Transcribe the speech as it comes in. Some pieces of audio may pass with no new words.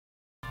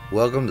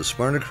Welcome to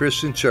Smyrna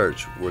Christian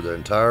Church, where the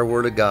entire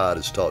Word of God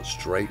is taught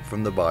straight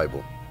from the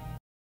Bible.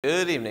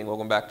 Good evening.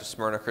 Welcome back to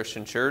Smyrna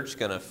Christian Church.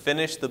 Going to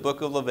finish the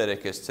book of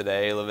Leviticus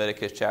today,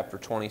 Leviticus chapter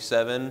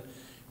 27.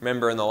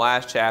 Remember in the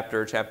last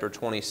chapter, chapter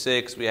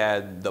 26, we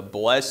had the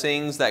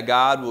blessings that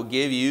God will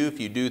give you if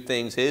you do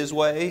things His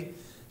way,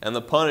 and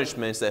the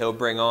punishments that He'll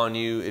bring on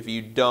you if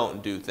you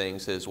don't do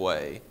things His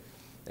way.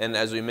 And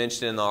as we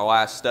mentioned in our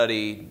last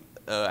study,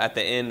 at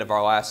the end of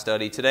our last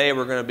study, today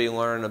we're going to be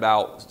learning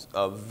about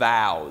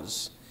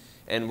vows.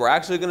 And we're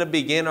actually going to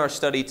begin our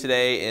study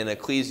today in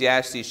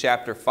Ecclesiastes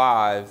chapter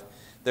 5.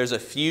 There's a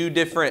few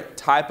different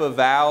type of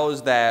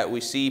vows that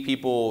we see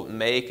people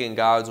make in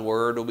God's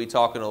Word. We'll be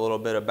talking a little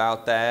bit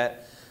about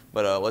that.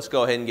 But let's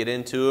go ahead and get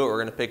into it. We're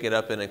going to pick it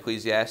up in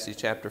Ecclesiastes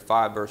chapter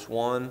 5, verse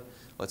 1.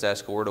 Let's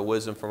ask a word of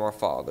wisdom from our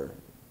Father.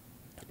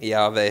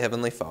 Yahweh,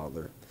 Heavenly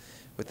Father,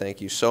 we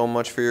thank you so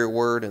much for your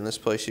Word. In this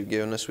place you've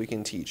given us, we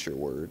can teach your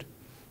Word.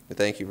 We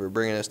thank you for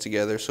bringing us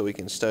together so we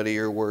can study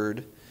your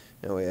Word.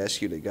 And we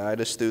ask you to guide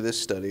us through this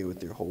study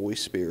with your Holy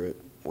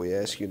Spirit. We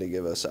ask you to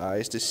give us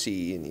eyes to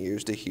see and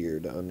ears to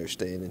hear, to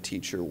understand and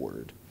teach your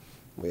Word.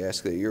 We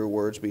ask that your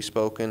words be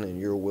spoken and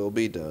your will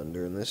be done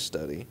during this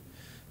study.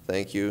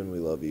 Thank you, and we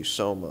love you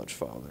so much,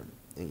 Father.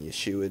 In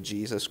Yeshua,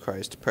 Jesus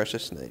Christ's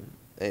precious name,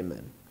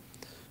 amen.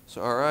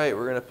 So, all right,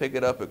 we're going to pick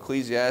it up,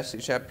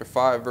 Ecclesiastes chapter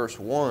 5, verse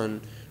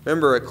 1.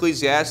 Remember,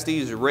 Ecclesiastes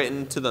is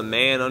written to the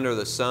man under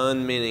the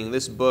sun, meaning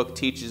this book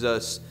teaches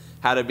us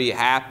how to be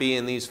happy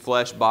in these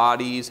flesh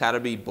bodies, how to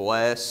be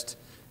blessed,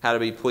 how to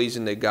be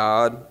pleasing to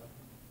God.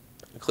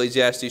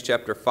 Ecclesiastes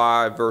chapter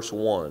 5, verse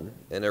 1,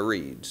 and it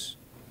reads,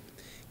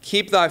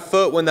 "Keep thy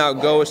foot when thou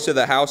goest to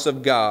the house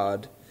of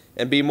God,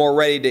 and be more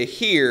ready to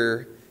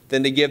hear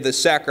than to give the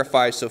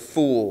sacrifice of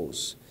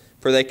fools,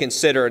 for they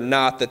consider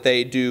not that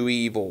they do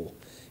evil."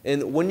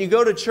 And when you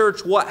go to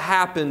church, what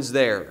happens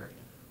there?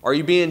 Are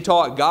you being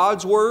taught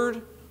God's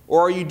Word,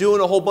 or are you doing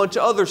a whole bunch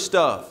of other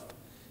stuff?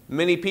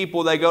 Many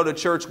people, they go to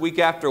church week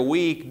after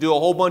week, do a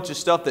whole bunch of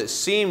stuff that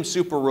seems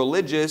super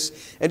religious,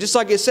 and just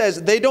like it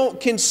says, they don't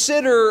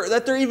consider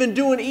that they're even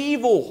doing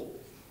evil,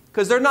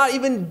 because they're not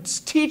even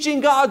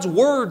teaching God's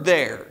Word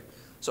there.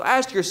 So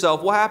ask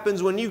yourself, what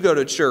happens when you go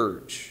to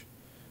church?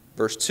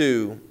 Verse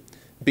 2,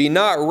 "Be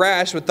not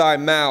rash with thy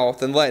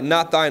mouth, and let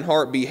not thine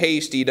heart be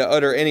hasty to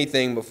utter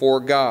anything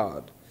before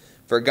God.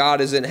 For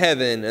God is in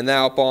heaven, and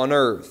thou upon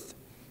earth.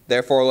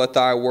 Therefore let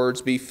thy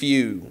words be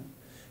few.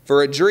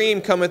 For a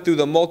dream cometh through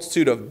the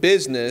multitude of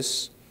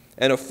business,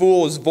 and a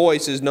fool's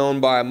voice is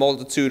known by a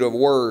multitude of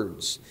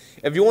words."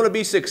 If you want to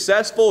be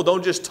successful,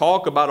 don't just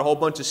talk about a whole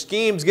bunch of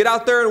schemes. Get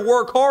out there and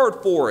work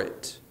hard for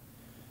it.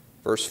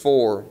 Verse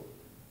 4,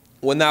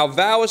 "When thou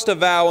vowest a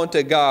vow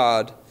unto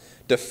God,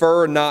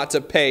 defer not to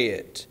pay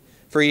it,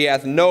 for he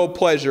hath no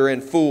pleasure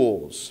in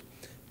fools.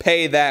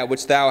 Pay that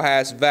which thou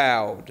hast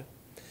vowed.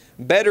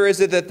 Better is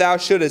it that thou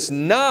shouldest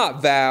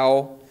not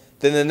vow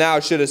than that thou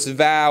shouldest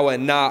vow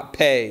and not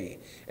pay."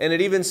 And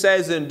it even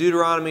says in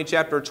Deuteronomy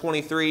chapter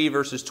 23,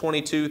 verses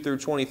 22 through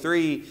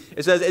 23,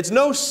 it says it's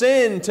no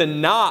sin to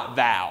not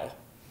vow.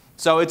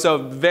 So it's a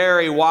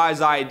very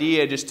wise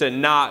idea just to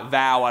not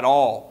vow at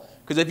all.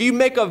 Because if you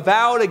make a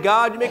vow to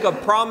God, you make a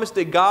promise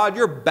to God,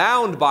 you're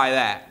bound by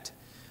that.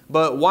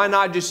 But why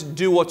not just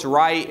do what's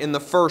right in the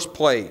first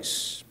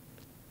place?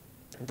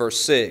 Verse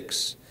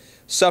 6,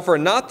 "Suffer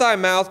not thy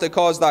mouth to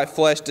cause thy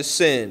flesh to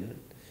sin.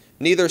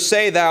 Neither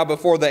say thou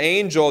before the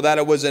angel that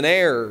it was an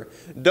error."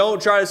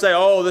 Don't try to say,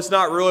 "Oh, that's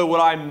not really what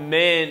I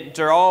meant,"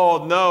 or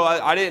 "Oh, no,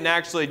 I didn't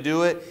actually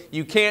do it."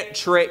 You can't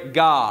trick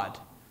God.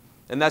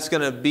 And that's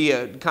going to be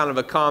a kind of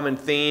a common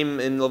theme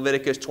in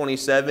Leviticus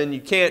 27.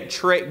 You can't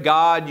trick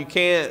God.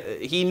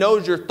 He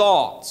knows your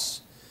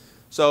thoughts.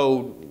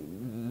 So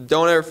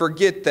don't ever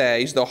forget that.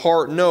 He's the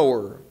heart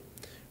knower.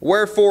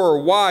 "Wherefore or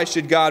why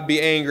should God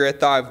be angry at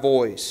thy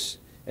voice,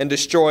 and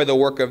destroy the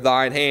work of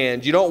thine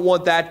hands?" You don't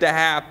want that to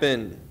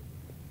happen.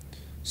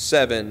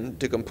 7,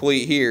 to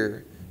complete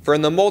here. "For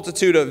in the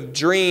multitude of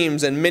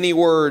dreams and many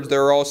words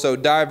there are also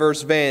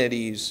diverse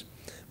vanities,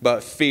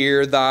 but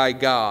fear thy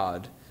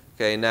God."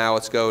 Okay, now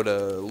let's go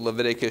to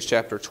Leviticus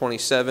chapter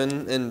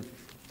 27. And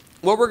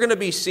what we're going to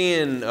be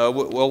seeing a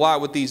lot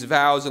with these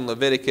vows in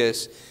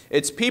Leviticus,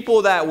 it's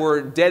people that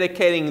were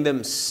dedicating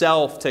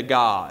themselves to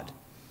God.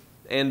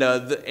 And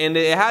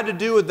it had to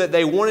do with that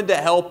they wanted to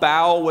help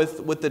out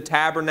with the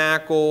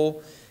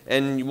tabernacle.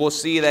 And we'll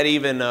see that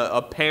even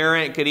a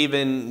parent could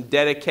even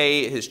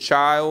dedicate his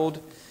child.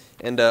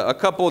 And a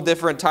couple of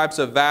different types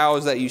of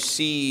vows that you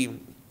see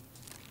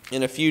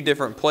in a few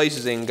different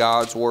places in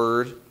God's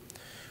Word.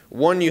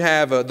 One, you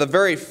have the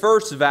very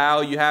first vow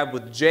you have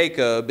with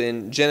Jacob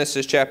in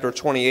Genesis chapter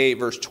 28,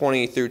 verse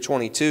 20 through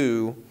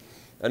 22.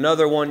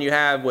 Another one you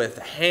have with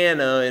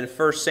Hannah in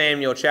 1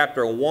 Samuel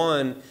chapter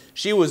 1.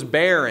 She was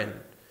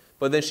barren,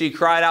 but then she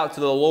cried out to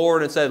the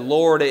Lord and said,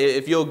 "Lord,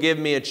 if you'll give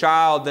me a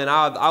child, then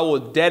I will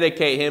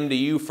dedicate him to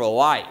you for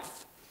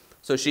life."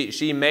 So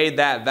she made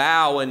that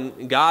vow,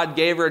 and God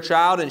gave her a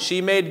child, and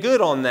she made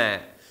good on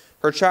that.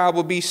 Her child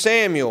would be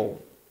Samuel.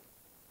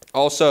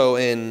 Also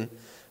in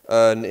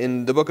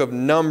in the book of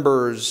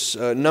Numbers,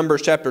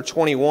 Numbers chapter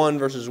 21,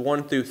 verses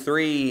 1 through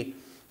 3,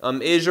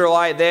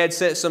 Israelite, they had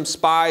sent some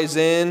spies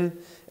in,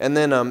 and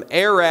then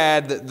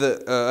Arad,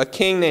 a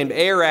king named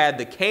Arad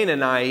the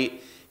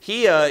Canaanite,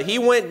 he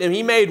went and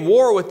he made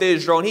war with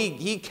Israel, and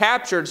he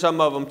captured some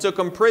of them, took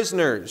them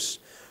prisoners.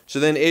 So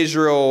then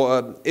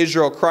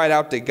Israel cried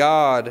out to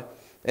God,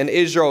 and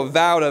Israel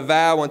vowed a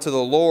vow unto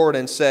the Lord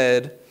and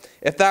said,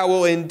 if thou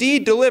wilt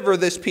indeed deliver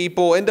this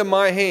people into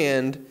my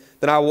hand,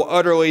 then I will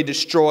utterly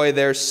destroy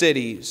their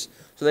cities.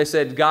 So they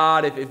said,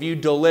 God, if you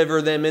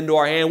deliver them into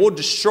our hand, we'll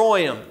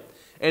destroy them.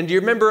 And do you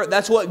remember,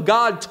 that's what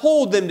God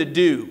told them to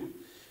do.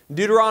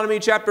 Deuteronomy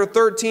chapter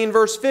 13,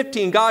 verse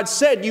 15, God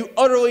said, you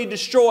utterly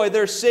destroy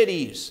their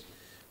cities.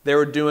 They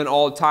were doing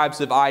all types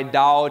of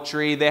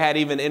idolatry. They had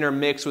even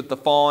intermixed with the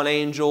fallen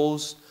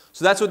angels.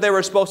 So that's what they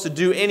were supposed to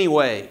do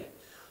anyway.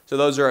 So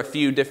those are a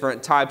few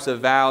different types of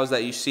vows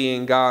that you see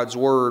in God's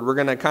Word. We're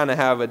going to kind of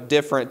have a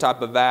different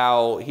type of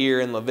vow here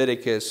in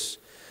Leviticus.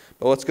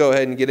 But let's go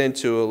ahead and get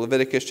into it.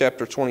 Leviticus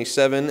chapter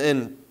 27.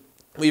 And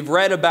we've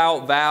read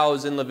about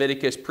vows in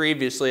Leviticus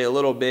previously a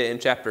little bit in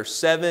chapter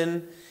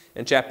 7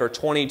 and chapter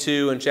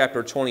 22 and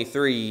chapter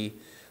 23.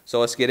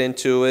 So let's get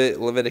into it.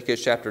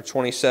 Leviticus chapter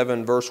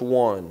 27, verse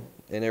 1.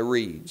 And it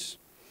reads,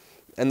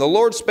 and the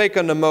Lord spake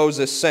unto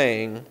Moses,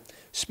 saying,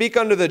 speak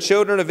unto the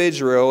children of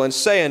Israel, and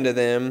say unto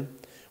them,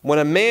 when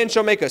a man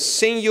shall make a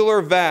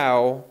singular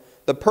vow,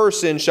 the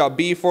person shall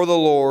be for the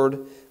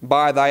Lord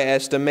by thy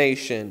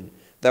estimation.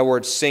 That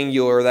word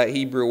singular, that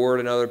Hebrew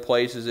word in other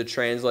places, it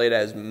translates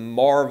as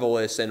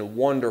marvelous and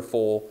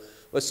wonderful.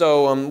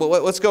 So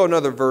let's go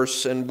another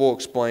verse and we'll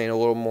explain a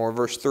little more.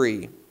 Verse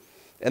 3.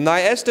 And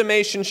thy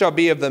estimation shall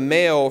be of the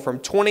male from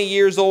 20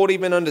 years old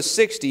even unto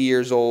 60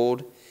 years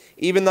old.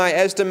 Even thy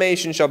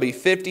estimation shall be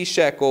 50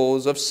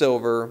 shekels of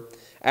silver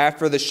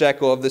after the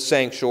shekel of the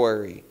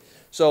sanctuary.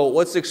 So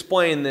let's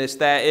explain this,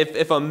 that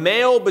if a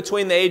male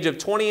between the age of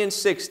 20 and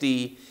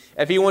 60,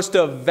 if he wants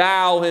to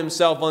vow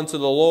himself unto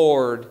the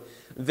Lord,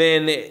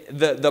 then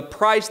the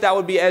price that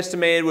would be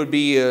estimated would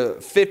be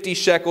 50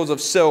 shekels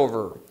of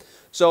silver.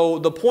 So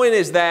the point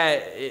is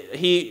that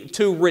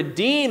to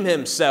redeem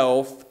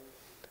himself,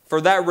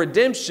 for that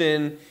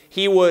redemption,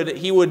 he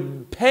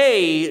would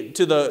pay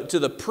to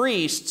the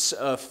priests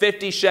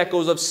 50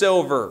 shekels of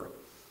silver.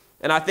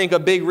 And I think a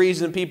big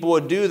reason people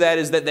would do that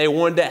is that they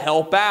wanted to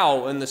help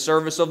out in the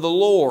service of the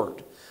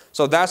Lord.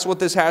 So that's what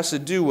this has to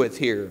do with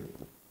here.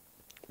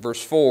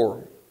 Verse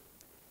 4.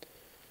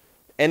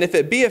 And if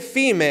it be a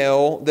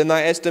female, then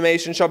thy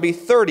estimation shall be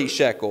 30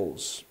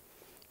 shekels.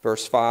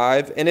 Verse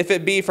 5. And if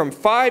it be from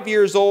 5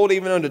 years old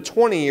even unto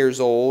 20 years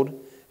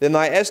old, then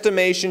thy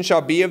estimation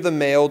shall be of the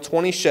male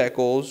 20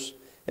 shekels,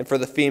 and for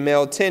the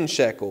female 10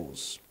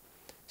 shekels.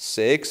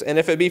 6. And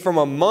if it be from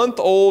a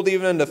month old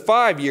even unto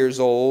 5 years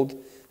old,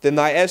 then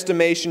thy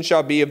estimation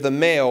shall be of the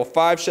male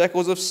 5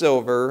 shekels of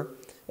silver,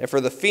 and for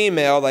the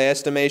female thy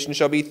estimation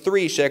shall be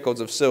 3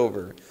 shekels of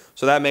silver.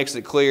 So that makes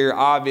it clear.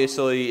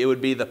 Obviously, it would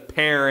be the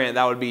parent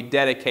that would be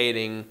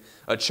dedicating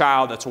a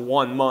child that's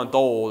 1 month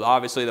old.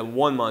 Obviously, the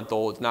 1 month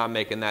old is not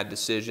making that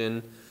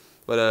decision.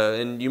 But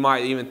and you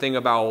might even think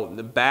about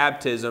the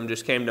baptism.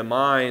 Just came to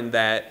mind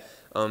that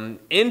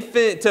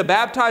to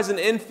baptize an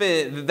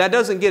infant, that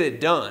doesn't get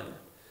it done.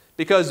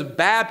 Because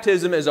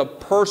baptism is a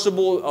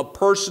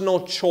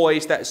personal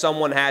choice that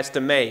someone has to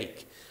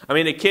make. I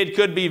mean, a kid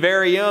could be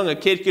very young. A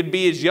kid could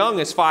be as young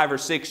as 5 or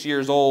 6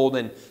 years old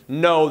and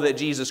know that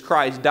Jesus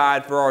Christ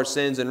died for our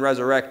sins and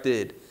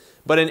resurrected.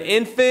 But an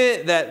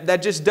infant,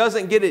 that just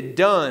doesn't get it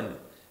done.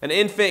 An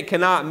infant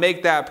cannot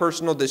make that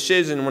personal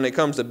decision when it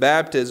comes to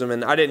baptism.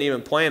 And I didn't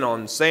even plan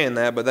on saying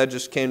that, but that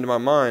just came to my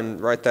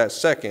mind right that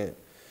second.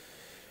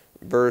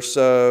 Verse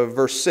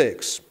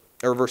 6,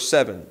 or verse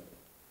 7.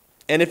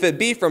 And if it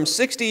be from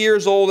 60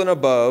 years old and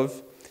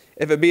above,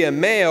 if it be a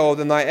male,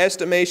 then thy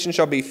estimation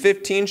shall be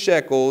 15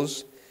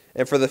 shekels,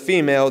 and for the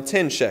female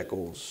 10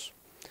 shekels.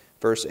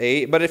 Verse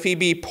 8. But if he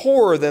be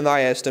poorer than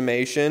thy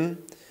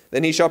estimation,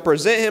 then he shall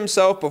present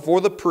himself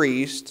before the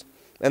priest,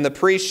 and the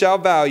priest shall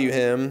value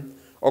him.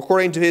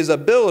 According to his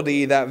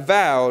ability that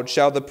vowed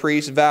shall the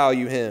priest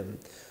value him.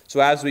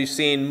 So as we've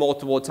seen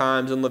multiple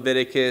times in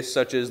Leviticus,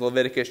 such as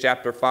Leviticus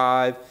chapter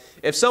 5,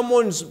 if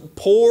someone's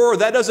poor,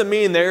 that doesn't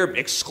mean they're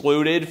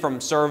excluded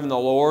from serving the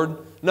Lord.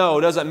 No,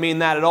 it doesn't mean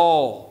that at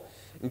all.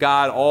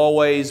 God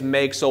always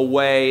makes a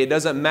way. It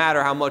doesn't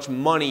matter how much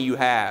money you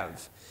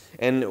have.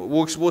 And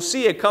we'll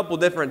see a couple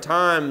different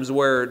times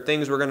where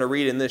things we're going to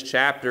read in this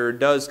chapter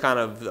does kind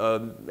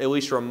of at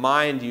least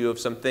remind you of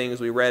some things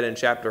we read in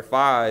chapter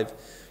 5,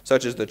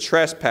 such as the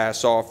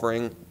trespass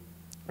offering.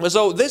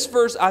 So this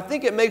verse, I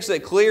think it makes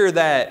it clear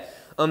that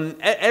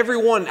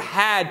everyone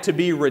had to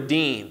be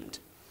redeemed.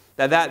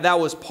 That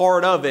was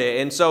part of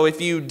it. And so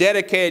if you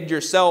dedicated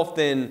yourself,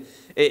 then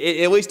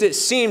at least it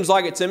seems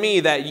like it to me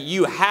that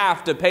you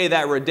have to pay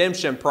that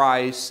redemption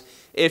price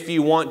if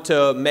you want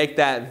to make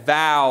that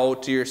vow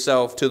to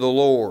yourself to the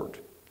Lord.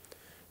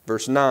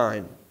 Verse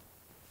 9.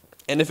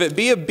 And if it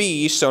be a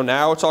beast, so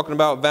now we're talking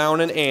about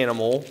vowing an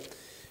animal.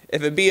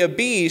 If it be a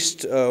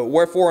beast,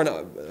 wherefore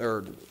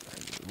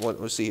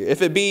let's see here.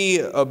 If it be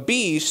a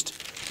beast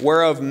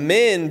whereof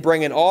men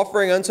bring an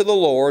offering unto the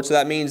Lord, so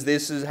that means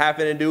this is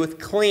having to do with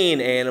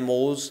clean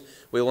animals.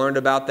 We learned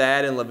about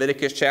that in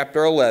Leviticus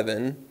chapter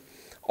 11.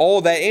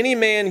 All that any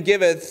man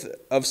giveth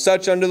of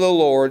such unto the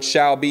Lord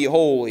shall be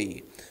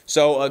holy.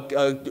 So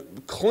a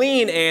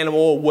clean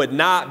animal would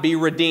not be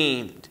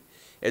redeemed.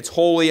 It's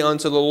holy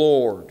unto the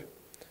Lord.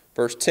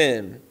 Verse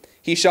 10.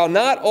 He shall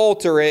not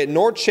alter it,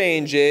 nor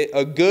change it,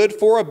 a good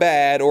for a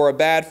bad, or a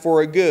bad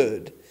for a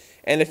good.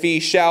 And if he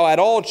shall at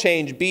all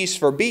change beast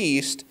for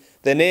beast,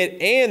 then it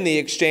and the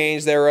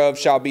exchange thereof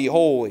shall be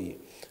holy.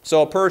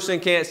 So a person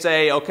can't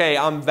say, okay,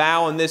 I'm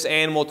vowing this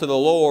animal to the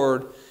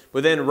Lord,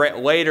 but then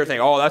later think,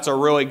 oh, that's a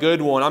really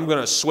good one. I'm going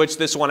to switch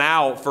this one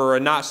out for a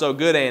not so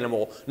good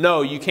animal.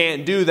 No, you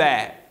can't do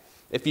that.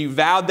 If you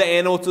vowed the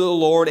animal to the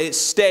Lord, it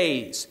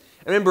stays.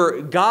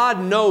 Remember, God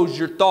knows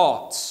your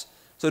thoughts.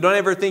 So don't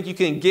ever think you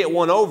can get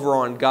one over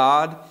on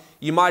God.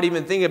 You might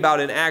even think about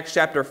in Acts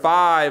chapter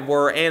 5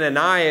 where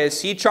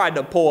Ananias, he tried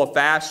to pull a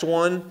fast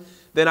one.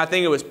 Then I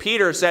think it was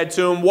Peter said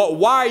to him,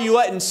 why are you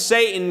letting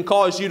Satan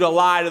cause you to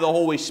lie to the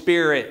Holy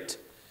Spirit?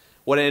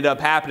 What ended up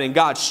happening,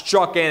 God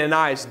struck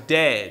Ananias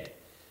dead.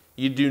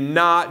 You do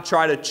not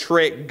try to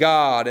trick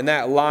God. And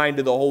that lying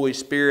to the Holy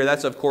Spirit,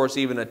 that's of course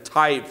even a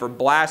type for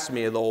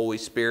blasphemy of the Holy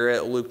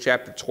Spirit, Luke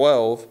chapter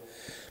 12.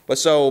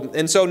 So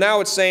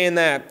now it's saying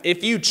that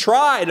if you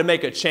try to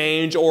make a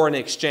change or an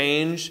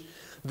exchange,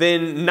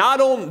 then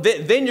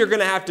then you're going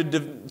to have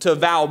to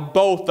vow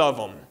both of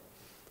them.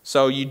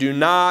 So you do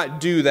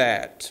not do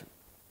that.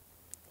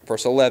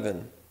 Verse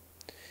 11.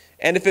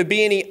 And if it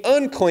be any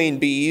unclean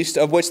beast,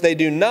 of which they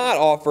do not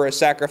offer a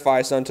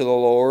sacrifice unto the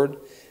Lord,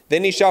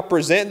 then he shall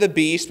present the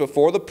beast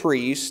before the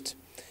priest,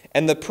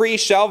 and the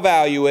priest shall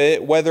value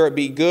it, whether it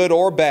be good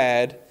or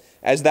bad.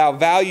 As thou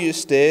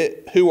valuest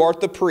it, who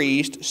art the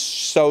priest,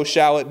 so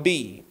shall it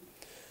be.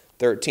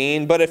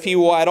 13. But if he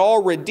will at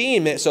all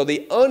redeem it, so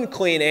the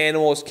unclean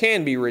animals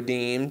can be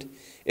redeemed.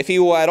 If he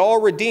will at all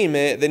redeem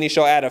it, then he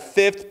shall add a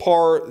fifth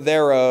part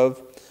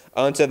thereof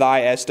unto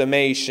thy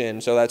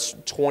estimation. So that's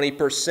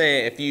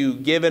 20%.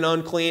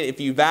 If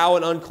you vow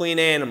an unclean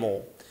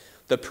animal,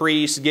 the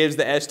priest gives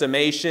the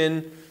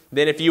estimation.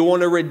 Then if you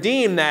want to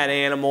redeem that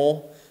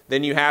animal,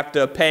 then you have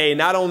to pay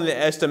not only the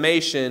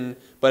estimation,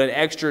 but an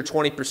extra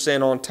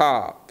 20% on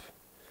top.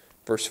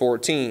 Verse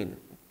 14.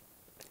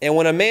 And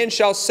when a man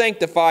shall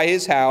sanctify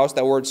his house,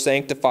 that word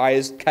sanctify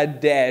is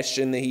kadesh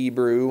in the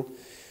Hebrew.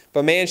 If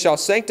a man shall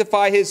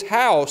sanctify his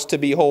house to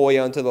be holy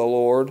unto the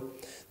Lord,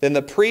 then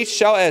the priest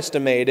shall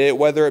estimate it,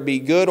 whether it be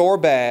good or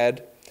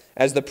bad.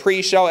 As the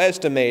priest shall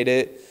estimate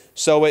it,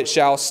 so it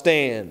shall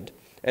stand.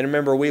 And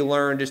remember, we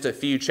learned just a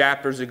few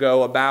chapters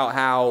ago about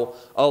how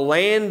a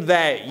land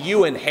that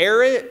you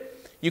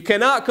inherit, you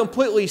cannot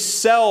completely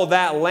sell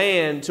that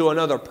land to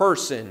another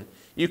person.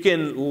 You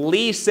can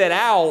lease it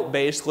out,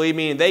 basically,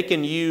 meaning they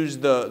can use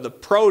the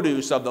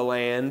produce of the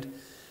land.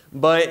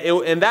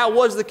 And that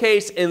was the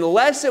case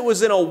unless it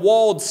was in a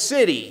walled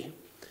city.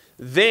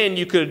 Then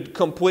you could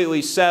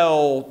completely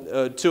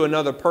sell to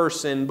another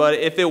person. But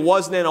if it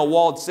wasn't in a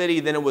walled city,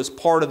 then it was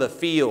part of the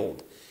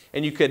field.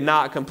 And you could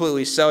not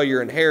completely sell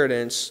your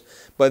inheritance.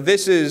 But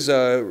this is,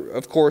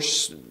 of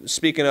course,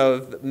 speaking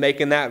of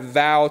making that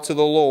vow to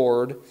the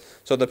Lord.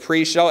 So the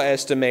priest shall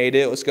estimate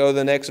it. Let's go to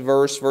the next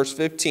verse, verse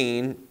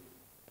 15.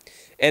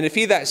 And if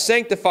he that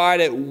sanctified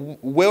it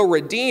will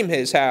redeem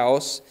his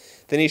house,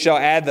 then he shall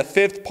add the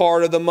fifth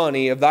part of the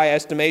money of thy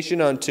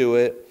estimation unto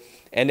it,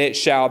 and it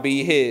shall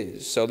be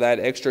his. So that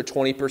extra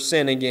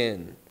 20%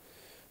 again.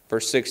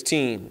 Verse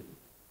 16.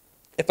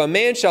 If a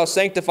man shall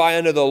sanctify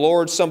unto the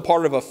Lord some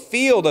part of a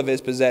field of his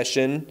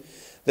possession,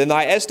 then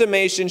thy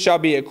estimation shall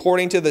be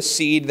according to the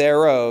seed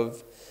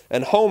thereof.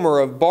 An homer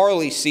of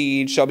barley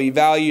seed shall be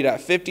valued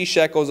at 50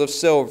 shekels of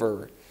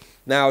silver.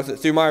 Now,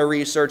 through my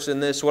research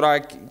in this, what I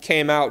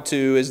came out to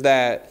is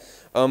that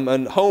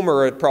an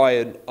homer,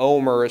 an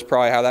omer is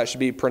probably how that should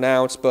be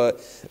pronounced,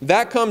 but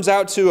that comes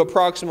out to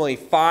approximately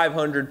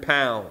 500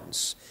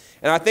 pounds.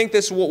 And I think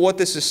what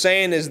this is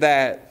saying is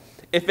that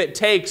if it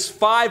takes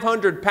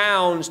 500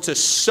 pounds to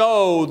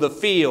sow the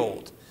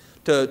field,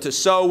 to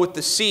sow with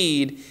the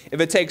seed, if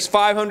it takes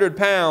 500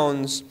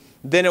 pounds,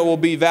 then it will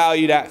be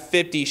valued at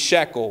 50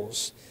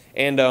 shekels.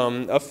 And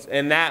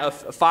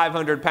that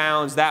 500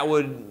 pounds, that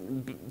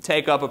would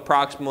take up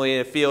approximately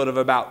a field of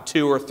about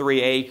 2 or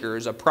 3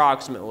 acres,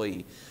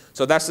 approximately.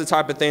 So that's the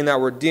type of thing that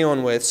we're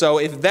dealing with. So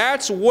if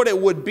that's what it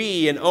would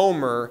be in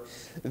omer,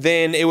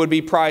 then it would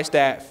be priced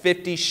at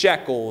 50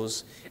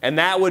 shekels. And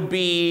that would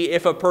be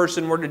if a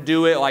person were to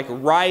do it like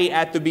right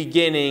at the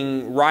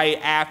beginning, right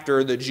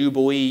after the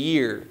Jubilee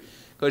year.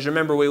 Because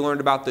remember, we learned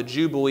about the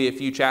Jubilee a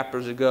few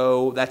chapters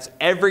ago. That's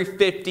every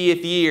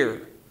 50th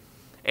year.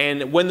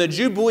 And when the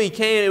Jubilee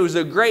came, it was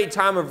a great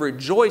time of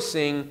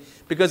rejoicing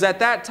because at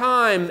that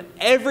time,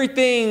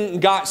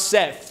 everything got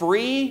set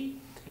free.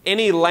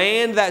 Any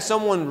land that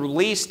someone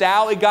leased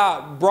out, it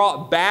got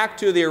brought back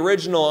to the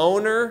original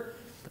owner.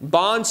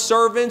 Bond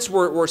servants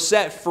were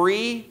set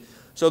free.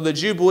 So the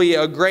Jubilee,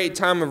 a great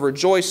time of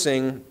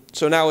rejoicing.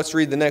 So now let's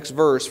read the next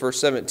verse, verse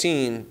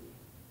 17.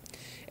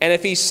 And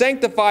if he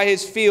sanctify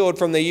his field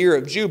from the year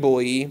of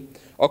Jubilee,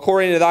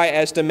 according to thy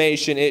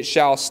estimation, it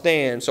shall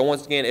stand. So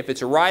once again, if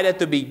it's right at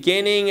the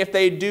beginning, if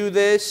they do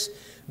this,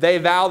 they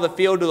vow the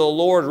field to the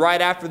Lord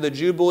right after the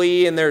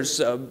Jubilee, and there's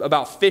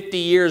about 50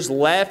 years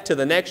left to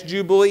the next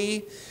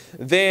Jubilee,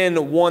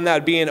 then one that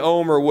would be an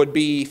omer would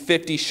be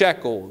 50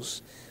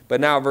 shekels.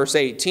 But now verse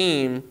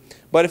 18,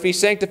 but if he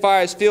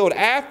sanctify his field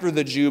after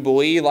the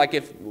Jubilee, like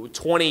if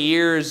 20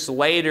 years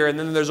later and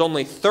then there's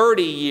only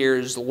 30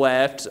 years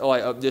left,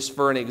 like just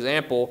for an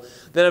example,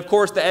 then of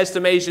course the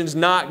estimation's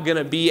not going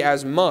to be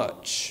as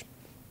much.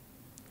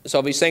 So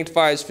if he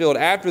sanctify his field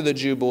after the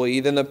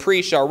Jubilee, then the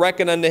priest shall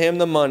reckon unto him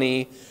the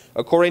money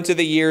according to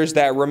the years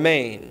that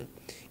remain,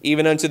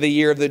 even unto the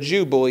year of the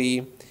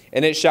Jubilee,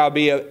 and it shall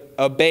be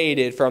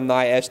abated from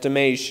thy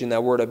estimation.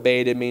 That word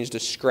abated means to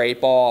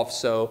scrape off.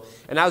 So,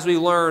 and as we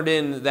learned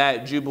in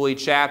that Jubilee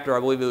chapter, I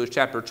believe it was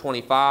chapter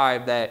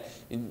 25, that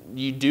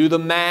you do the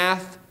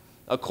math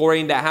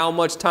according to how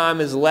much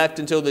time is left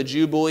until the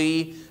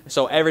Jubilee,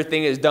 so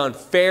everything is done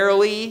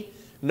fairly.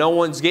 No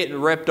one's getting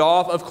ripped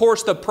off. Of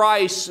course, the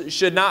price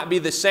should not be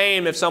the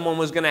same if someone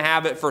was going to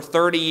have it for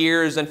 30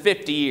 years and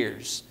 50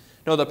 years.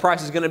 No, the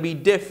price is going to be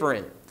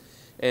different.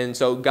 And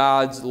so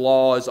God's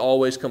law is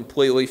always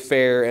completely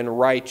fair and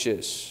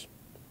righteous.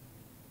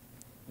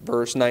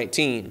 Verse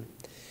 19.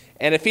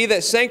 And if he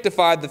that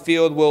sanctified the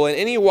field will in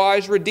any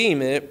wise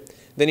redeem it,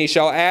 then he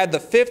shall add the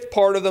 5th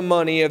part of the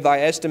money of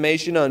thy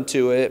estimation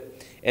unto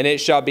it, and it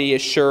shall be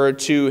assured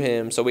to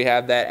him. So we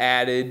have that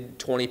added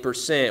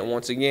 20%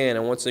 once again.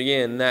 And once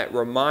again, that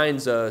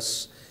reminds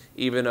us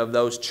even of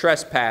those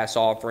trespass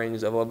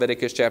offerings of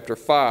Leviticus chapter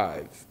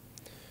 5.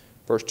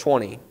 Verse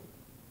 20.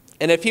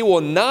 And if he will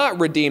not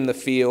redeem the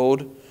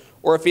field,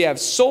 or if he have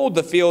sold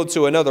the field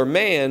to another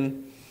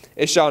man,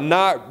 it shall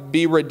not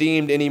be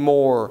redeemed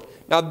anymore.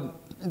 Now,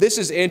 this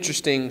is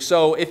interesting.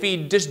 So if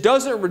he just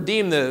doesn't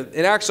redeem and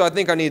actually I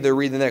think I need to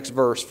read the next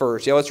verse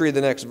first. Yeah, let's read the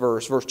next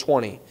verse, verse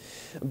 20.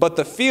 But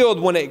the field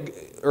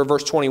or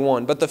verse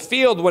 21, but the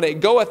field when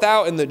it goeth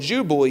out in the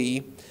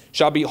Jubilee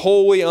shall be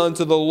holy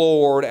unto the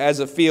Lord as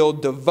a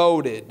field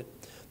devoted.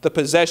 The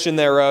possession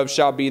thereof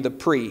shall be the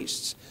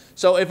priest's.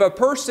 So if a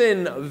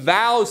person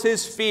vows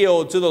his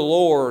field to the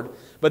Lord,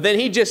 but then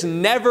he just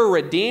never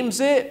redeems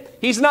it,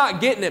 he's not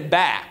getting it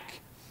back.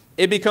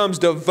 It becomes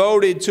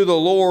devoted to the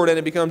Lord, and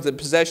it becomes the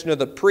possession of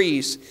the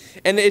priest.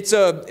 And it's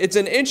an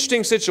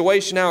interesting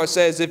situation how it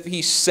says if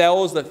he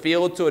sells the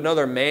field to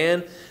another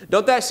man.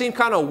 Don't that seem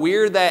kind of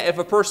weird that if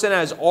a person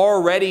has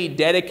already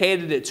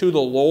dedicated it to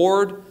the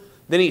Lord,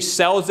 then he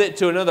sells it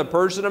to another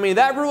person? I mean,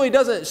 that really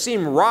doesn't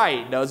seem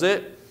right, does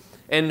it?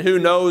 And who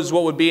knows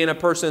what would be in a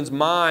person's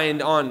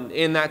mind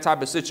in that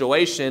type of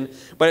situation.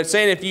 But it's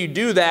saying if you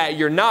do that,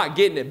 you're not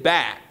getting it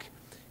back.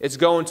 It's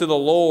going to the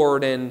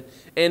Lord. And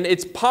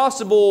it's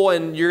possible,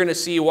 and you're going to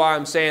see why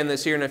I'm saying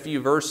this here in a few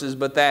verses,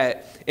 but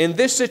that in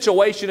this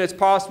situation, it's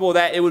possible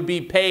that it would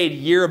be paid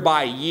year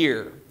by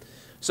year.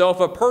 So if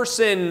a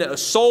person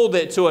sold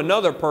it to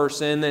another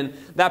person, then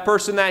that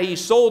person that he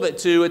sold it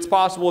to, it's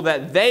possible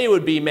that they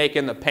would be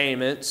making the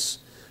payments.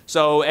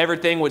 So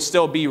everything would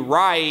still be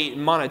right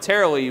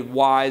monetarily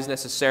wise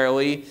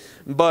necessarily,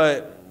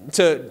 but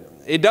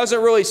it doesn't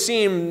really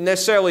seem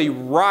necessarily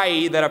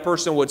right that a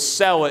person would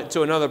sell it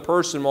to another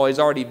person while he's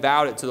already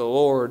vowed it to the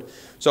Lord.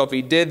 So if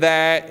he did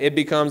that, it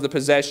becomes the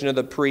possession of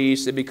the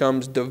priest. It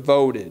becomes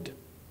devoted.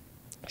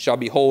 Shall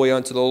be holy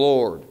unto the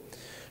Lord.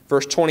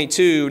 Verse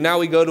 22, now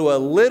we go to a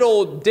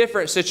little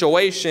different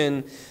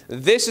situation.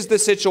 This is the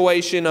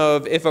situation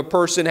of if a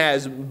person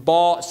has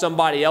bought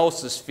somebody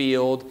else's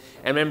field.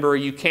 And remember,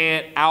 you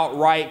can't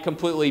outright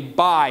completely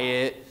buy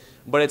it,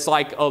 but it's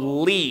like a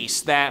lease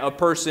that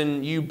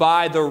you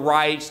buy the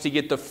rights to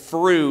get the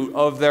fruit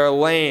of their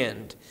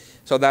land.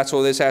 So that's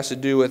what this has to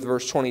do with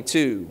verse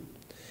 22.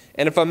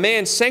 And if a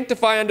man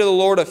sanctify unto the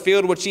Lord a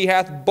field which he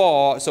hath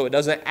bought, so it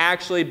doesn't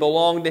actually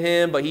belong to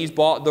him, but he's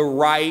bought the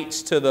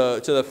rights to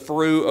the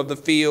fruit of the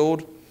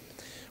field,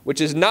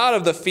 which is not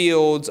of the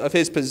fields of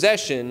his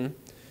possession,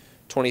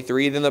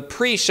 23, then the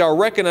priest shall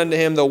reckon unto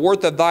him the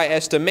worth of thy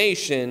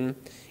estimation,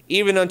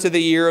 even unto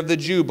the year of the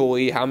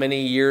Jubilee. How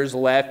many years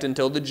left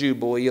until the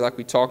Jubilee, like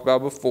we talked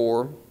about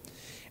before.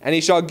 And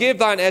he shall give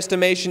thine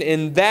estimation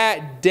in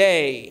that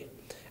day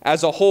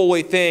as a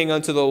holy thing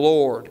unto the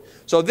Lord.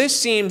 So this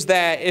seems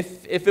that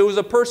if it was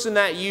a person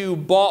that you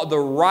bought the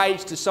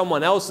rights to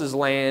someone else's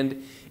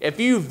land, if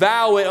you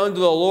vow it unto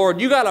the Lord,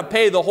 you got to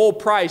pay the whole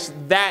price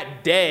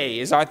that day,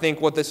 is I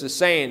think what this is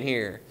saying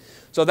here.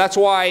 So that's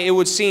why it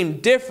would seem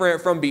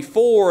different from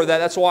before.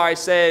 That's why I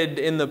said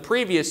in the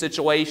previous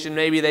situation,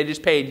 maybe they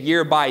just paid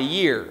year by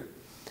year.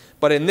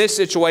 But in this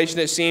situation,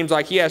 it seems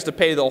like he has to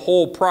pay the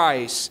whole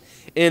price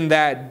in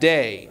that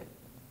day.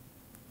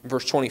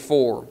 Verse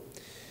 24.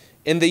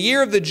 In the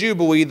year of the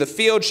Jubilee, the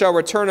field shall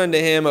return unto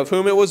him of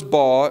whom it was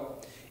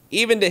bought,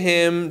 even to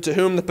him to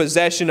whom the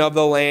possession of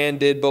the land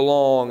did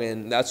belong.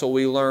 And that's what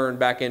we learned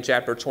back in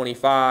chapter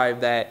 25,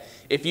 that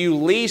if you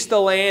lease the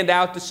land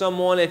out to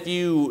someone, if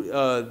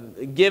you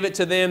give it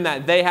to them,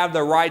 that they have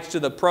the rights to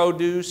the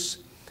produce,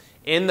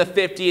 In the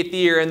 50th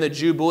year, in the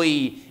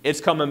Jubilee, it's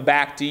coming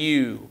back to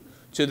you,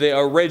 to the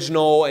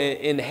original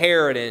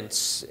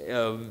inheritance.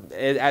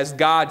 As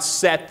God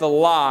set the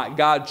lot,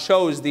 God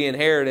chose the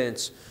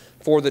inheritance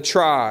for the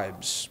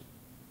tribes.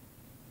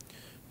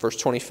 Verse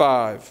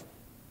 25.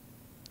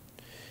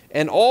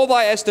 And all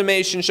thy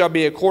estimation shall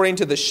be according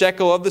to the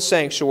shekel of the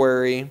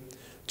sanctuary.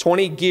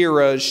 20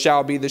 gerahs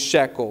shall be the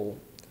shekel.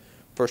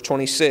 Verse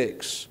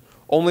 26.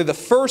 Only the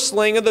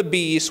firstling of the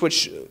beast,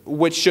 which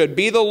should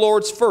be the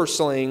Lord's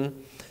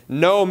firstling,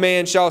 no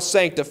man shall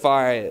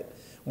sanctify it.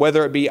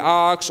 Whether it be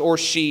ox or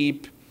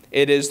sheep,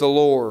 it is the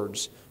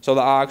Lord's. So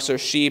the ox or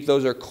sheep,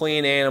 those are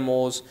clean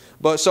animals.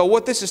 But so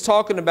what this is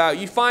talking about,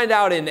 you find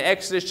out in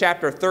Exodus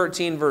chapter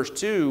 13, verse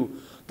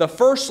 2, the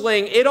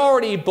firstling, it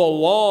already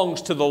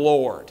belongs to the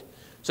Lord.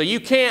 So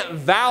you can't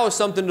vow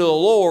something to the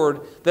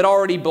Lord that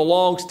already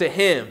belongs to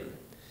Him.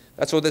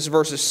 That's what this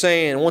verse is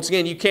saying. Once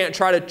again, you can't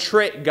try to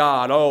trick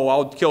God. Oh,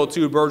 I'll kill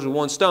 2 birds with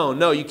 1 stone.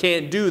 No, you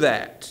can't do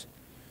that.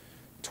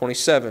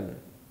 27.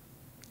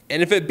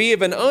 And if it be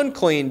of an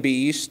unclean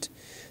beast,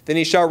 then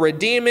he shall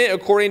redeem it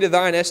according to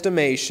thine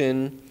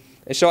estimation,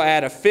 and shall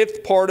add a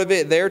 5th part of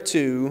it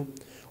thereto.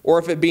 Or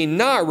if it be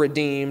not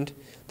redeemed,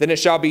 then it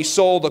shall be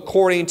sold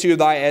according to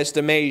thy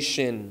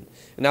estimation.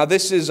 Now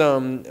this is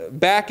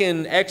back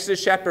in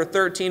Exodus chapter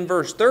 13,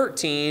 verse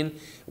 13.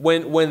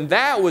 When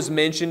that was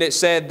mentioned, it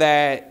said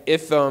that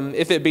if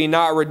it be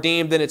not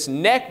redeemed, then its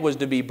neck was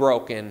to be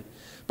broken.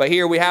 But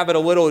here we have it a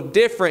little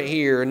different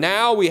here.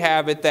 Now we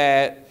have it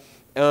that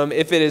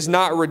if it is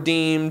not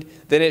redeemed,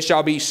 then it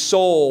shall be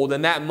sold,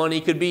 and that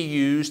money could be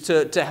used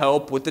to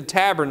help with the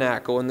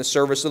tabernacle and the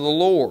service of the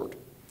Lord.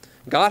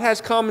 God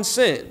has common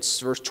sense,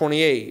 verse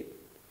 28.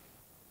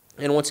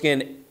 And once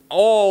again,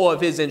 all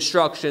of His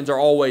instructions are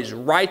always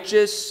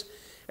righteous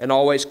and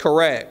always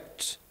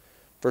correct.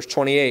 Verse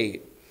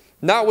 28.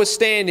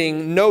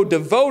 Notwithstanding, no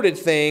devoted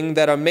thing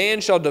that a man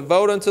shall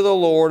devote unto the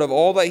Lord of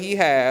all that he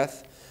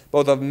hath,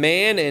 both of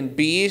man and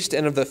beast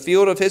and of the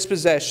field of his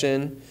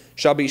possession,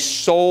 shall be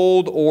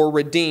sold or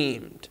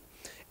redeemed.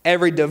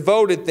 Every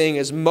devoted thing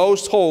is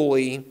most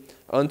holy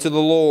unto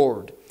the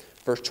Lord.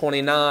 Verse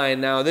 29.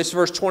 Now this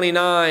verse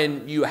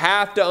 29, you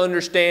have to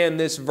understand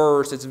this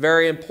verse. It's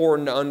very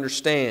important to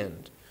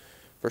understand.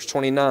 Verse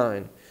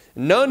 29.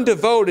 None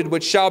devoted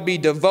which shall be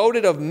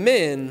devoted of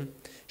men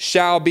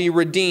shall be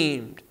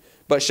redeemed,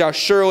 but shall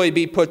surely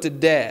be put to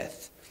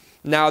death.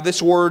 Now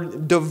this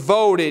word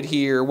devoted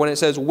here, when it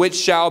says which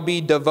shall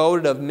be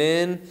devoted of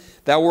men,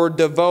 that word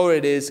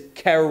devoted is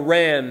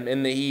kerem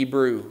in the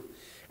Hebrew.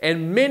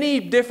 And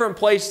many different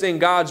places in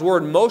God's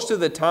Word, most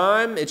of the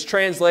time, it's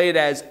translated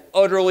as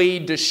utterly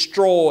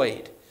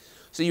destroyed.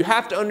 So you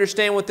have to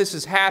understand what this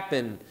has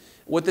happened,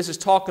 what this is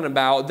talking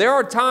about. There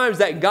are times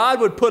that God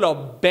would put a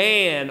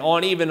ban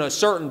on even a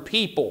certain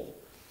people.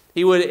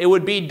 It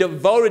would be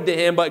devoted to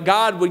Him, but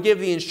God would give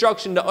the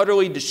instruction to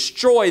utterly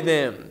destroy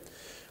them.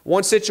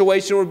 One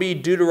situation would be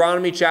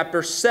Deuteronomy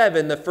chapter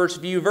 7, the first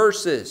few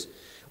verses.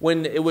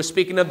 When it was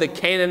speaking of the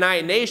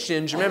Canaanite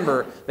nations,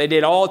 remember, they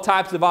did all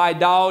types of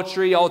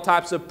idolatry, all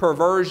types of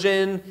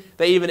perversion.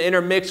 They even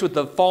intermixed with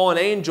the fallen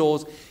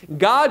angels.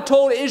 God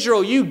told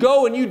Israel, you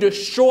go and you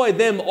destroy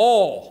them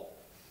all.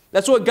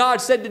 That's what God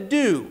said to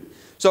do.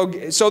 So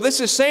this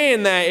is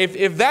saying that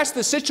if that's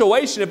the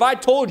situation, if I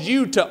told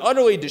you to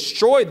utterly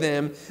destroy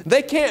them,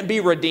 they can't be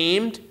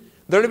redeemed.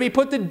 They're to be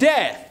put to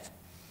death.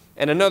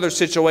 And another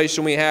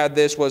situation we had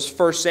this was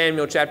 1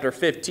 Samuel chapter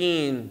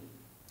 15.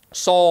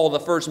 Saul, the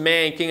first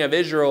man, king of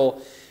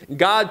Israel,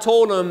 God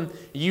told him,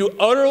 you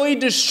utterly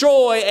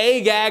destroy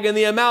Agag and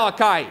the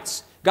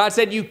Amalekites. God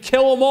said, you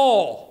kill them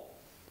all.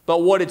 But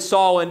what did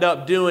Saul end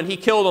up doing? He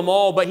killed them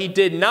all, but he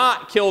did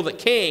not kill the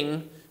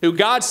king, who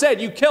God said,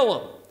 you kill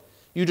him.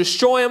 You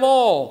destroy them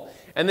all.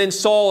 And then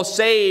Saul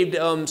saved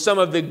some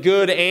of the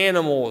good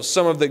animals,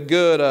 some of the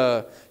good,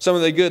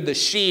 the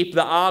sheep,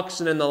 the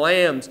oxen, and the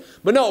lambs.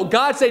 But no,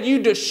 God said, you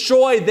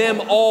destroy them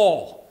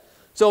all.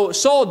 So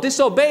Saul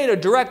disobeyed a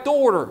direct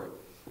order,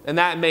 and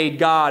that made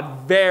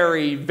God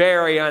very,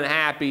 very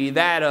unhappy.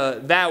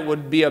 That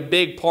would be a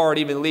big part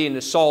even leading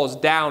to Saul's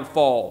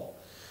downfall.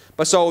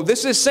 But so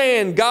this is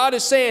saying, God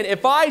is saying,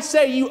 if I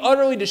say you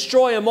utterly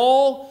destroy them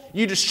all,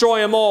 you destroy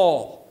them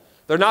all.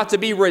 They're not to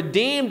be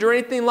redeemed or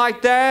anything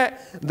like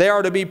that. They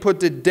are to be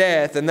put to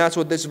death, and that's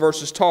what this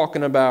verse is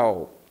talking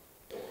about.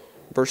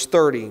 Verse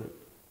 30.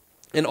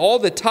 And all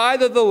the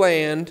tithe of the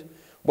land,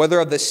 whether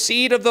of the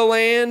seed of the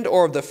land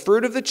or of the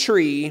fruit of the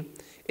tree,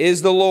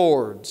 is the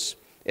Lord's.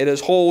 It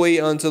is holy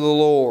unto the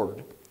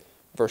Lord.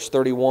 Verse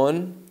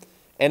 31.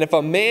 And if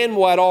a man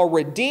will at all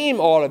redeem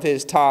all of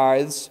his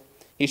tithes,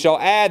 he shall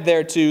add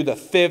thereto the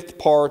 5th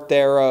part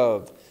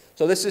thereof.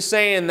 So this is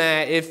saying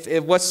that if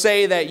let's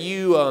say that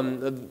you,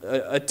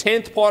 a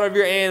 10th part of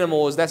your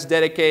animals, that's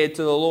dedicated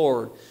to the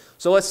Lord.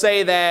 So let's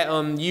say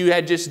that you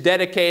had just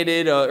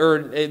dedicated,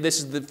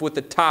 this is with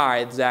the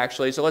tithes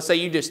actually. So let's say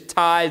you just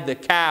tithe the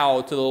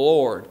cow to the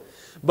Lord.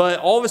 But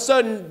all of a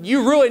sudden,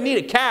 you really need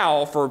a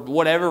cow for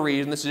whatever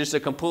reason. This is just a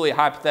completely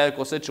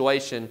hypothetical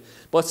situation.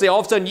 But let's say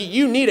all of a sudden,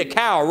 you need a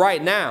cow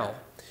right now.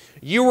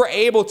 You were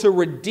able to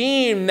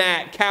redeem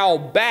that cow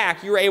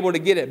back. You were able to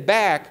get it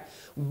back.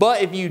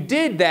 But if you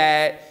did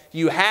that,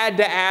 you had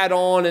to add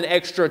on an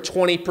extra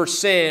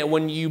 20%.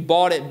 When you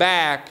bought it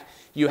back,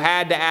 you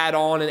had to add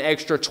on an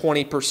extra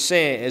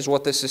 20%, is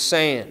what this is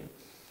saying.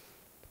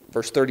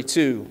 Verse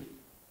 32.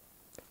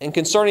 And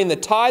concerning the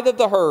tithe of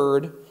the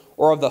herd,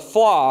 or of the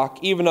flock,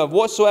 even of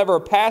whatsoever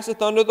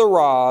passeth under the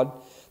rod,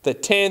 the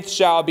 10th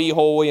shall be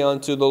holy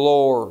unto the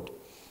Lord.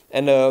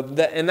 And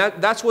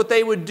that's what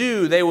they would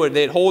do.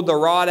 They'd hold the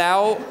rod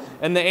out,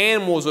 and the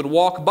animals would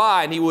walk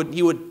by, and he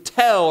would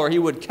tell, or he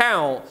would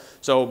count.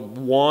 So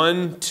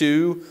 1,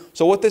 2.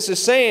 So what this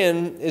is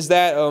saying is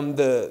that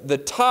the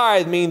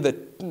tithe, means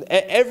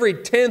every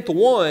 10th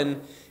one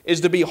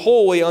is to be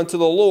holy unto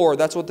the Lord.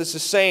 That's what this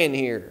is saying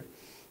here.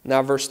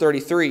 Now verse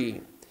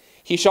 33.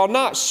 He shall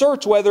not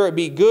search whether it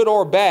be good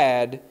or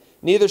bad,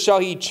 neither shall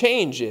he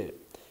change it.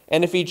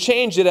 And if he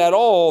change it at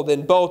all,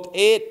 then both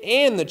it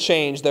and the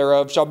change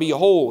thereof shall be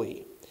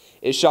holy.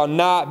 It shall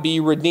not be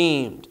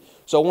redeemed.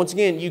 So once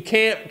again,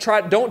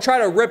 don't try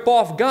to rip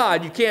off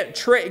God. You can't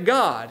trick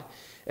God.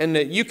 And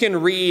you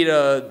can read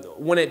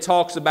when it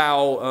talks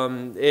about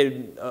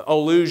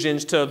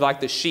allusions to like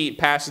the sheep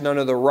passing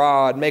under the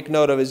rod. Make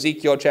note of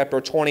Ezekiel chapter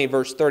 20,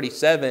 verse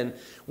 37.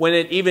 When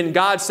even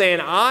God's saying,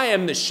 I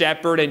am the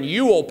shepherd and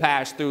you will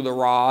pass through the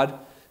rod.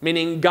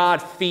 Meaning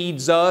God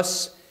feeds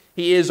us.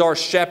 He is our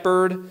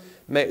shepherd.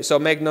 So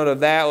make note of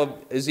that.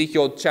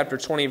 Ezekiel chapter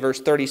 20 verse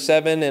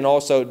 37 and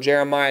also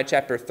Jeremiah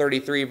chapter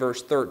 33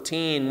 verse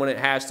 13 when it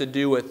has to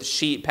do with the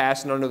sheep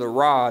passing under the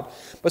rod.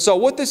 But so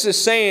what this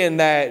is saying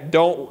that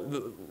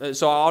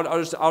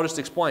I'll just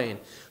explain.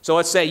 So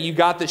let's say you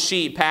got the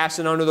sheep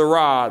passing under the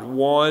rod.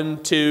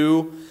 1,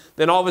 2.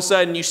 Then all of a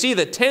sudden you see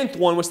the 10th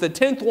one, which the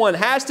 10th one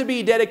has to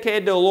be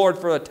dedicated to the Lord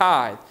for the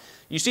tithe.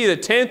 You see the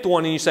 10th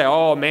one and you say,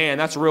 oh man,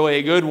 that's really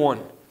a good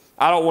one.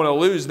 I don't want to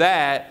lose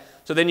that.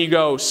 So then you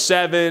go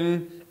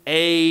 7,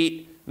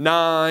 8,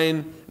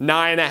 9,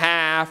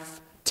 9.5,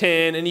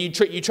 10, and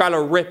you try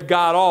to rip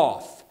God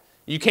off.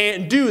 You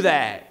can't do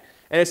that.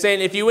 And it's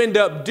saying if you end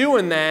up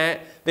doing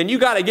that, then you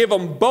got to give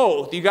them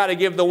both. You got to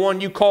give the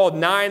one you called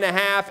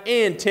 9.5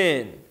 and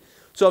 10.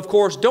 So of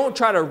course, don't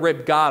try to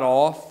rip God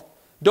off.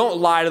 Don't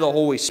lie to the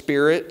Holy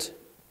Spirit.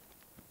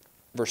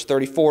 Verse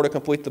 34 to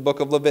complete the book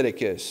of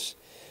Leviticus.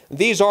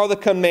 These are the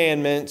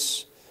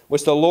commandments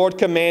which the Lord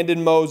commanded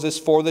Moses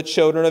for the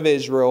children of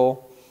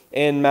Israel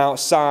in Mount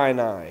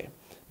Sinai.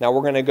 Now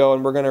we're going to go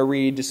and we're going to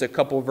read just a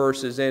couple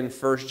verses in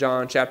 1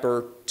 John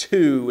chapter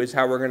 2 is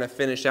how we're going to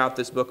finish out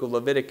this book of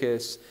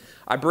Leviticus.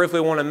 I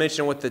briefly want to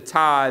mention with the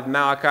tithe,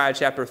 Malachi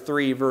chapter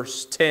 3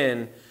 verse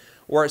 10,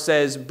 where it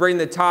says, bring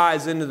the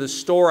tithes into the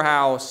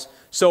storehouse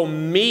so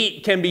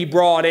meat can be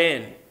brought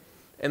in.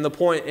 And the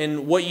point,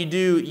 and what you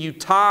do, you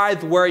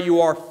tithe where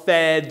you are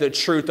fed the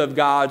truth of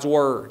God's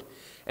word.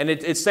 And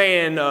it's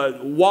saying,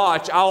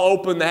 watch, I'll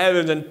open the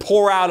heavens and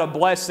pour out a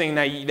blessing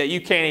that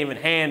you can't even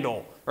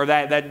handle. Or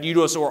that you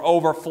just will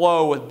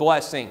overflow with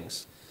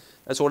blessings.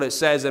 That's what it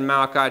says in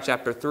Malachi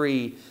chapter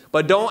 3.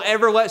 But don't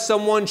ever let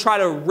someone try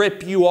to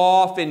rip you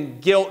off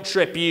and guilt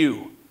trip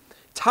you.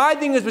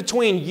 Tithing is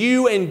between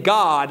you and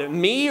God.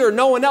 Me or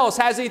no one else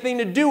has anything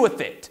to do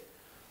with it.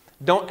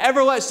 Don't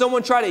ever let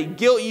someone try to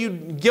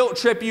guilt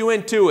trip you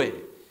into it.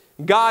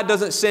 God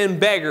doesn't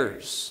send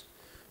beggars.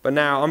 But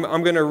now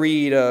I'm going to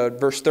read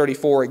verse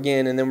 34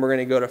 again, and then we're going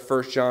to go to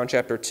 1 John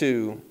chapter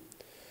 2.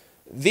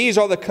 These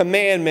are the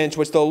commandments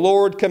which the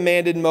Lord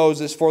commanded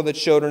Moses for the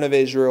children of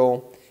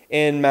Israel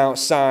in Mount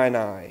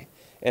Sinai.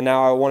 And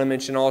now I want to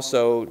mention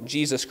also,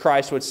 Jesus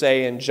Christ would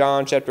say in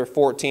John chapter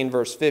 14,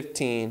 verse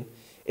 15,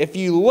 if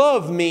you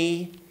love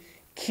me,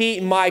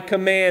 keep my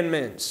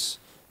commandments.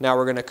 Now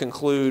we're going to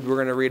conclude. We're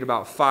going to read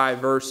about 5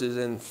 verses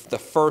in the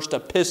first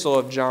epistle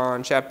of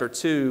John, chapter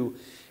 2.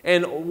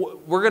 And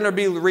we're going to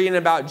be reading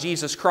about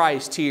Jesus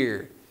Christ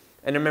here.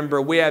 And remember,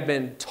 we have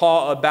been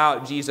taught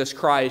about Jesus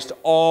Christ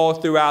all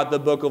throughout the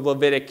book of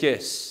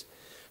Leviticus.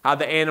 How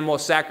the animal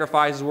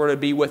sacrifices were to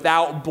be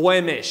without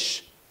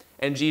blemish.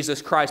 And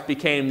Jesus Christ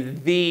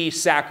became the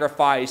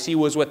sacrifice. He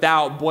was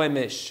without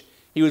blemish.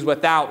 He was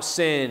without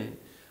sin.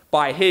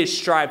 By His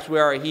stripes we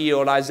are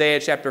healed. Isaiah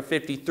chapter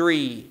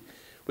 53.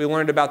 We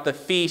learned about the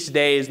feast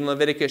days in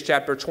Leviticus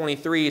chapter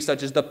 23,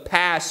 such as the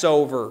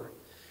Passover.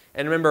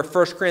 And remember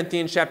 1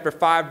 Corinthians chapter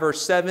 5,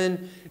 verse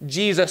 7,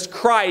 Jesus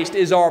Christ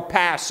is our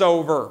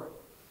Passover.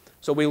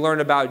 So we learned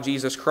about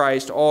Jesus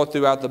Christ all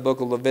throughout the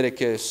book of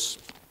Leviticus.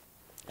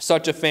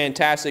 Such a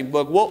fantastic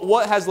book.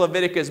 What has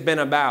Leviticus been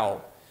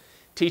about?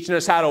 Teaching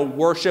us how to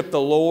worship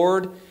the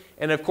Lord.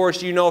 And of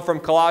course, you know from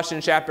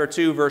Colossians chapter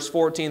 2, verse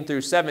 14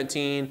 through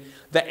 17,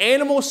 the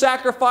animal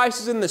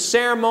sacrifices and the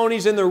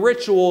ceremonies and the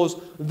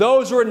rituals,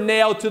 those were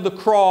nailed to the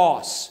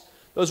cross.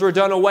 Those were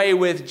done away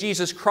with.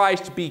 Jesus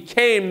Christ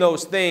became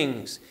those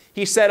things.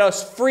 He set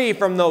us free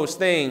from those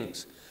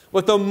things.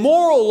 But the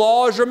moral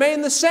laws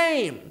remain the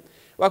same.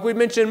 Like we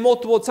mentioned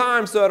multiple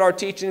times throughout our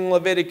teaching in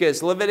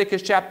Leviticus.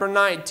 Leviticus chapter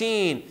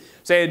 19,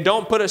 saying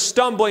don't put a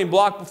stumbling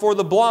block before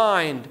the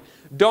blind.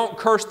 Don't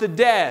curse the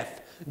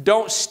deaf.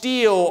 don't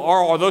steal,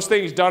 are those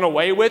things done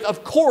away with?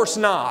 Of course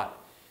not.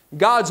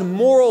 God's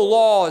moral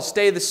laws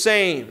stay the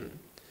same.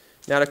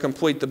 Now to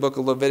complete the book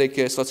of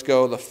Leviticus, let's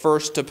go to the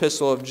first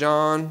epistle of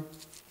John,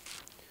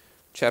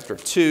 chapter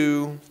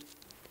 2.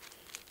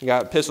 You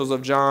got epistles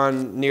of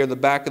John near the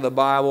back of the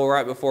Bible,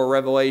 right before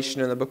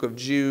Revelation in the book of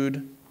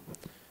Jude.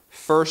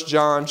 1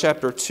 John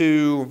chapter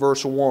 2,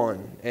 verse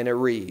 1, and it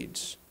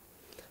reads,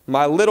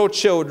 My little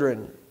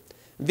children,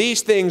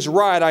 these things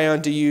write I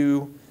unto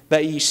you,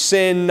 that ye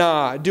sin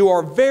not. Do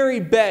our very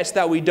best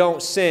that we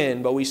don't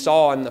sin. But we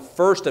saw in the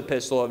first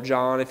epistle of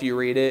John, if you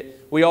read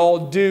it, we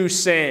all do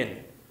sin.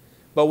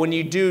 But when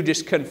you do,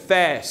 just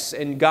confess,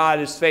 and God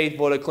is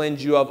faithful to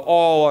cleanse you of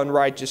all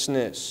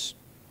unrighteousness.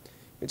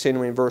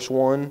 Continuing verse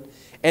 1.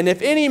 And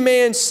if any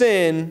man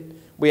sin,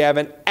 we have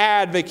an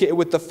advocate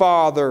with the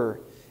Father,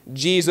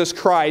 Jesus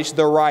Christ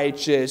the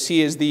righteous.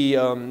 He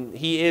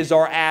is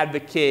our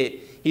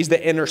advocate. He's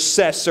the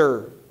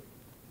intercessor.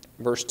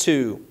 Verse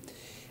 2.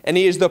 And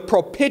He is the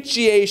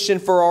propitiation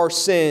for our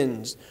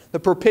sins. The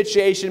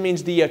propitiation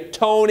means the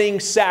atoning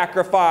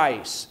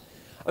sacrifice.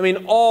 I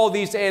mean, all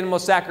these animal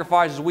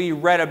sacrifices we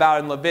read about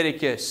in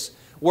Leviticus,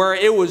 where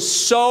it was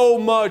so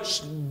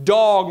much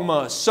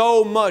dogma,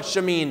 so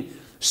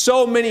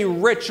many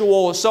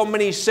rituals, so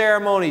many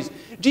ceremonies.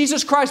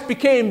 Jesus Christ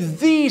became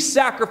the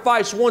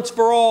sacrifice once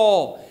for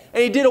all.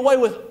 And He did away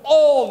with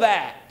all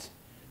that.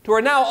 To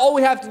where now all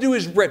we have to do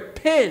is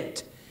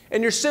repent,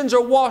 and your sins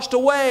are washed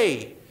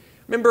away.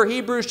 Remember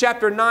Hebrews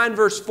chapter 9,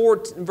 verse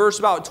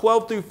about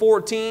 12 through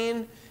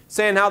 14,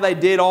 saying how they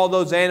did all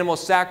those animal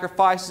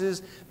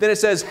sacrifices. Then it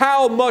says,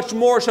 how much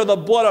more shall the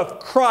blood of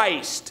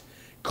Christ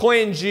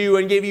cleanse you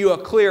and give you a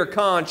clear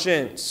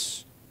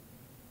conscience?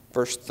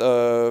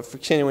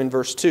 Continuing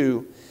verse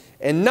 2.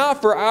 And not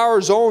for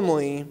ours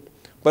only,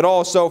 but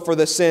also for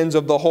the sins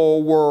of the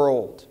whole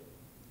world.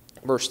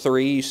 Verse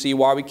 3, you see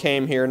why we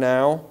came here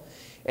now.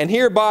 And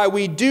hereby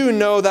we do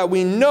know that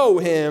we know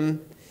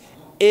Him,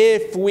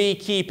 if we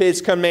keep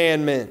His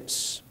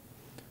commandments.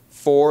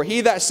 For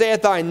he that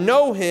saith, I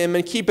know Him,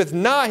 and keepeth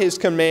not His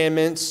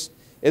commandments,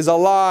 is a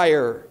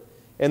liar,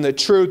 and the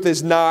truth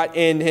is not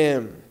in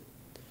him.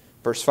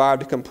 Verse 5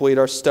 to complete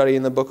our study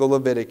in the book of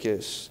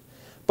Leviticus.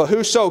 But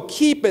whoso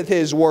keepeth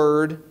His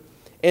word,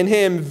 in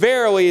him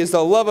verily is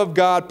the love of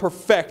God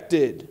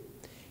perfected.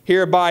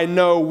 Hereby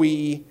know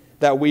we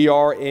that we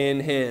are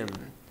in Him.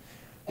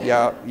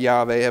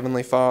 Yahweh,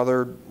 Heavenly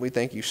Father, we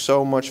thank You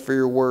so much for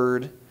Your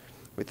word.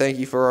 We thank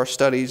You for our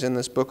studies in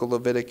this book of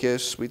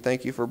Leviticus. We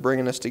thank You for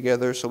bringing us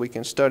together so we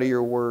can study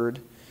Your word.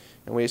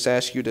 And we just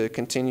ask You to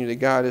continue to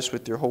guide us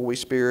with Your Holy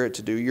Spirit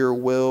to do Your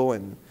will,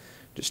 and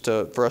just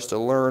for us to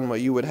learn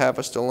what You would have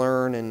us to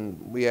learn. And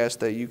we ask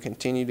that You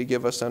continue to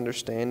give us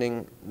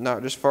understanding,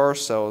 not just for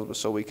ourselves, but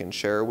so we can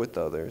share with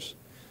others.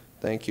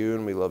 Thank You,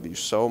 and we love You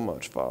so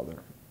much, Father.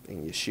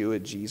 In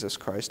Yeshua, Jesus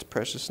Christ's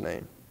precious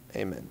name,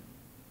 amen.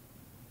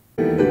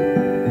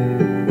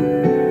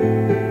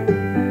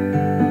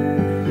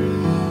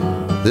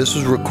 This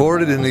was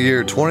recorded in the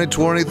year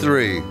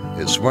 2023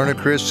 at Smyrna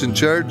Christian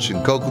Church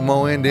in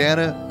Kokomo,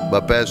 Indiana by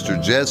Pastor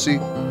Jesse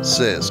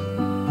Sisk.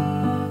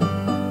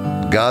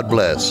 God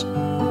bless.